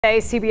Today,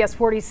 CBS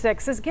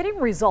 46 is getting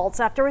results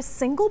after a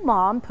single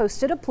mom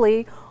posted a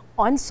plea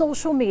on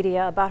social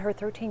media about her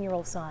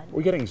 13-year-old son.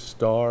 We're getting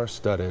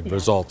star-studded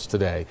results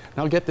today.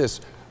 Now get this,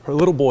 her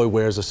little boy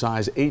wears a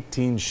size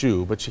 18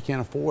 shoe, but she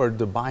can't afford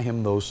to buy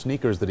him those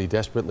sneakers that he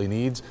desperately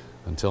needs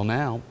until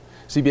now.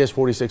 CBS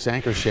 46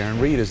 anchor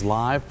Sharon Reed is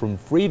live from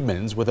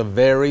Freedman's with a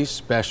very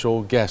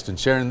special guest. And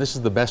Sharon, this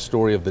is the best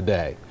story of the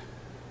day.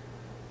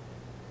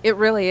 It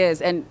really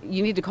is, and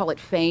you need to call it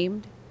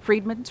famed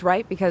Freedman's,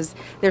 right? Because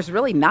there's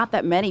really not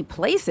that many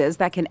places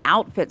that can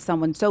outfit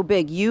someone so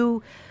big.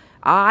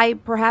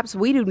 Perhaps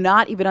we do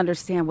not even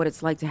understand what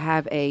it's like to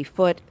have a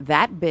foot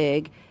that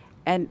big.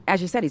 And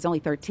as you said, he's only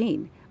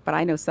 13. But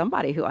I know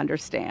somebody who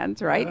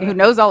understands, right? Who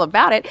knows all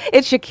about it.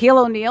 It's Shaquille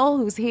O'Neal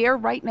who's here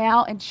right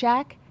now. And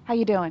Shaq, how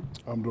you doing?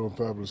 I'm doing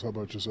fabulous. How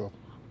about yourself?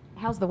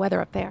 How's the weather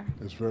up there?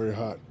 It's very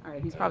hot. All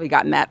right, he's probably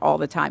gotten that all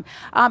the time.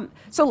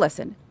 So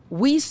listen,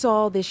 we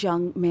saw this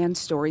young man's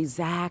story,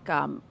 Zach,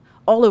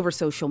 all over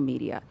social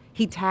media.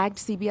 He tagged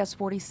CBS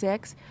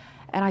 46,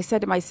 and I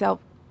said to myself,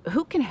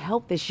 who can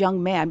help this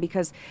young man?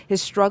 Because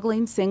his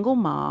struggling single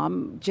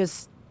mom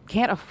just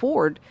can't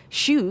afford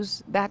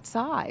shoes that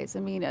size. I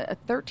mean, a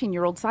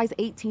 13-year-old, size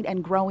 18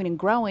 and growing and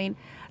growing.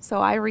 So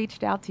I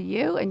reached out to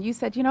you, and you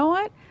said, you know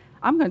what?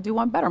 I'm going to do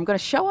one better. I'm going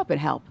to show up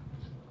and help.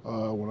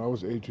 When I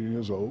was 18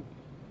 years old,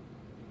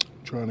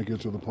 trying to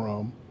get to the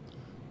prom,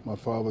 my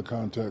father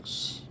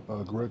contacts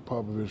Greg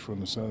Popovich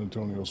from the San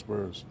Antonio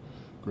Spurs.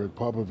 Greg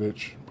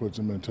Popovich puts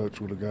him in touch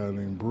with a guy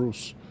named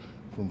Bruce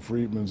from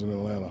Freedman's in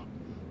Atlanta.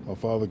 My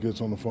father gets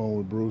on the phone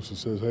with Bruce and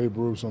says, hey,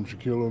 Bruce, I'm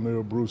Shaquille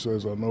O'Neal. Bruce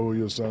says, I know who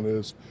your son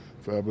is.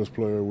 Fabulous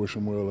player, wish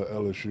him well at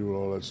LSU and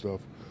all that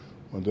stuff.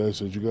 My dad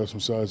said, you got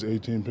some size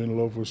 18 penny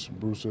loafers?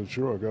 Bruce said,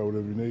 sure, I got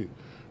whatever you need.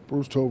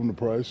 Bruce told him the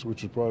price,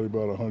 which was probably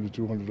about $100,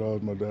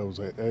 $200. My dad was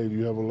like, hey, do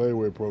you have a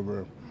layaway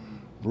program?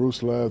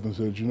 Bruce laughed and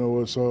said, you know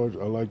what, Sarge,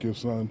 I like your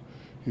son.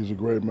 He's a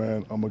great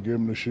man. I'm going to give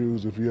him the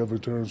shoes. If he ever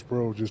turns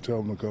pro, just tell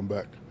him to come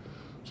back.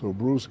 So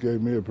Bruce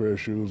gave me a pair of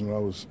shoes when I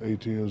was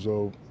 18 years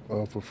old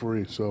for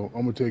free. So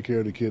I'm going to take care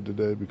of the kid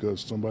today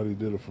because somebody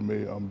did it for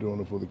me. I'm doing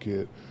it for the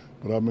kid.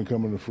 But I've been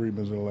coming to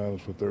Freedman's in Atlanta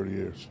for 30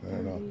 years.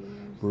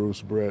 And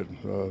Bruce, Brett,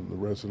 the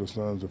rest of the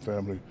sons, the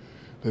family,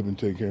 they've been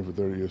taking care of for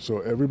 30 years.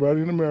 So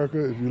everybody in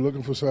America, if you're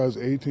looking for size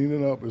 18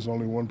 and up, there's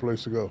only one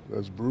place to go.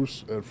 That's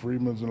Bruce at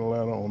Freedman's in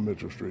Atlanta on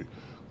Mitchell Street.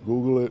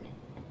 Google it.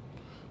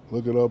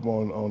 Look it up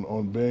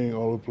on Bing,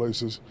 all the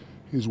places.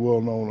 He's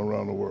well known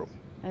around the world.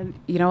 And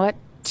you know what?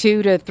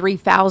 2,000 to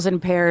 3,000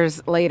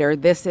 pairs later,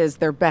 this is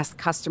their best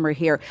customer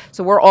here.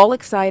 So we're all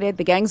excited.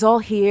 The gang's all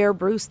here.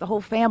 Bruce, the whole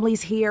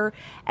family's here.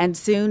 And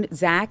soon,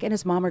 Zach and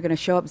his mom are going to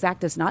show up. Zach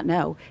does not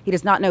know. He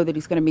does not know that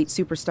he's going to meet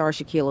superstar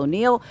Shaquille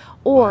O'Neal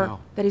or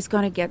that he's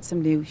going to get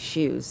some new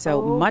shoes.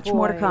 So much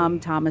more to come,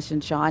 Thomas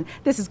and Sean.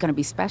 This is going to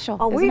be special.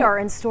 Oh, we are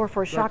in store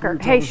for a shocker.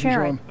 Hey,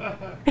 Sharon.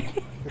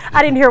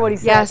 I didn't hear what he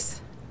said.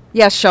 Yes.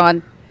 Yes,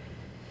 Sean.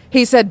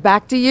 He said,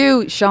 back to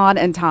you, Sean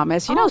and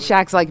Thomas. You know,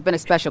 Shaq's been a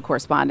special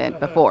correspondent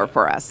before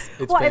for us.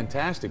 It's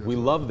fantastic. We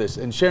love this.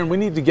 And Sharon, we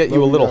need to get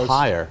you a little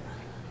higher.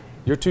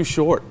 You're too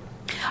short.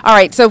 All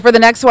right, so for the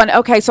next one,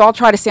 okay, so I'll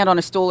try to stand on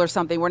a stool or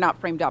something. We're not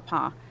framed up,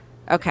 huh?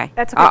 Okay.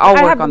 That's okay.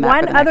 I'll work on that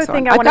for the next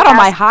one. I've got on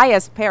my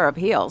highest pair of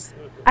heels.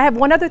 I have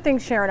one other thing,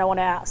 Sharon, I want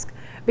to ask.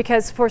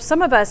 Because for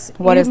some of us,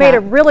 you made a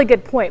really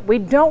good point. We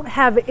don't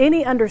have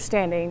any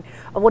understanding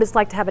of what it's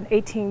like to have an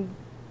 18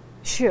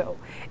 shoe.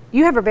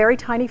 You have a very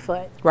tiny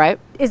foot. Right.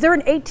 Is there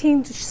an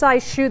 18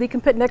 size shoe that you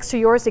can put next to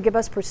yours to give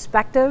us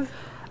perspective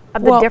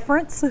of the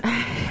difference?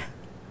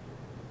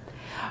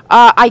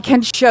 I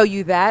can show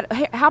you that.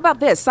 Hey, how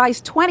about this?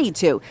 Size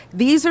 22.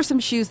 These are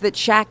some shoes that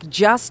Shaq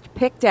just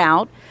picked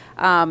out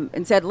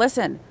and said,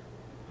 listen,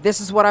 this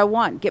is what I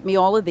want. Get me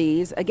all of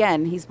these.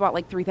 Again, he's bought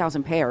like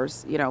 3,000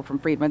 pairs, from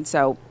Freedman,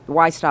 so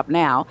why stop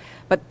now?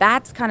 But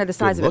that's kind of the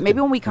size of it. Maybe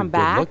when we come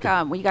back,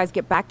 when you guys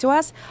get back to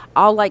us,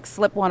 I'll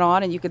slip one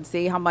on and you can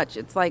see how much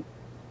it's like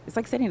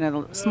sitting in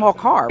a small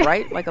car,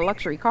 right? Like a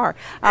luxury car.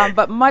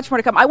 But much more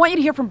to come. I want you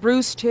to hear from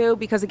Bruce, too,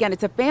 because, again,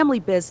 it's a family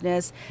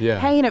business,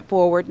 paying it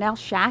forward. Now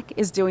Shaq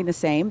is doing the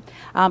same.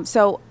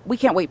 So we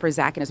can't wait for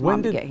Zach and his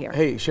mom to get here.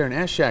 Hey, Sharon,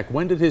 ask Shaq,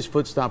 when did his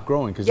foot stop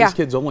growing? Because this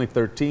kid's only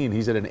 13.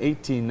 He's at an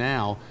 18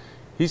 now.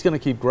 He's going to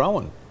keep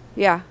growing.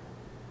 Yeah.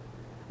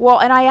 Well,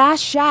 and I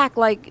asked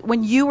Shaq,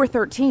 when you were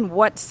 13,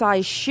 what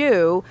size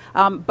shoe?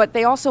 But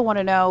they also want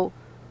to know,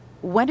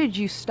 when did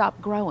you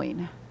stop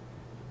growing?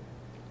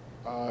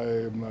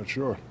 I'm not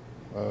sure.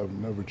 I've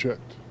never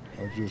checked.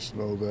 I just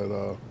know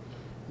that,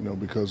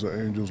 because of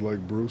angels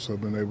like Bruce,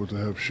 I've been able to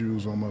have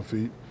shoes on my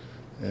feet.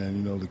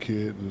 And, the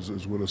kid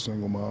is with a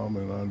single mom,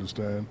 and I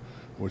understand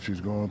what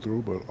she's going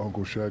through. But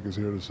Uncle Shaq is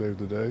here to save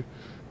the day.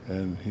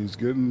 And he's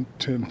getting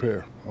 10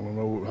 pair. I don't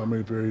know how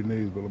many pair he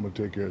needs, but I'm going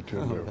to take care of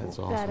 10 pair. That's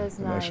awesome. That is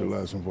nice. And that should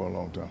last him for a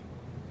long time.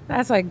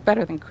 That's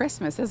better than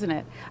Christmas, isn't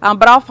it?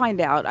 But I'll find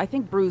out. I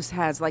think Bruce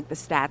has the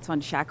stats on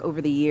Shaq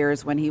over the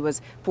years when he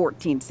was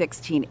 14,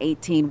 16,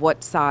 18,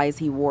 what size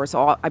he wore.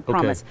 So I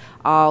promise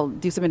I'll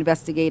do some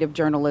investigative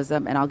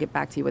journalism and I'll get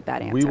back to you with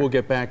that answer. We will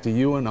get back to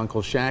you and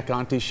Uncle Shaq,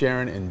 Auntie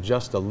Sharon in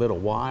just a little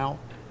while.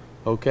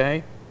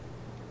 Okay?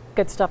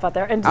 Good stuff out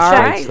there. And All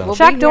right, we'll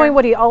Shaq be doing here.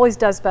 what he always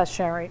does best,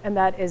 Sherry, and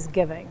that is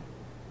giving.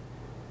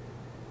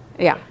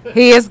 Yeah,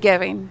 he is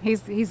giving.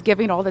 He's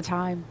giving all the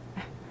time.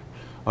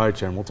 All right,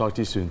 Sharon, we'll talk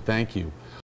to you soon. Thank you.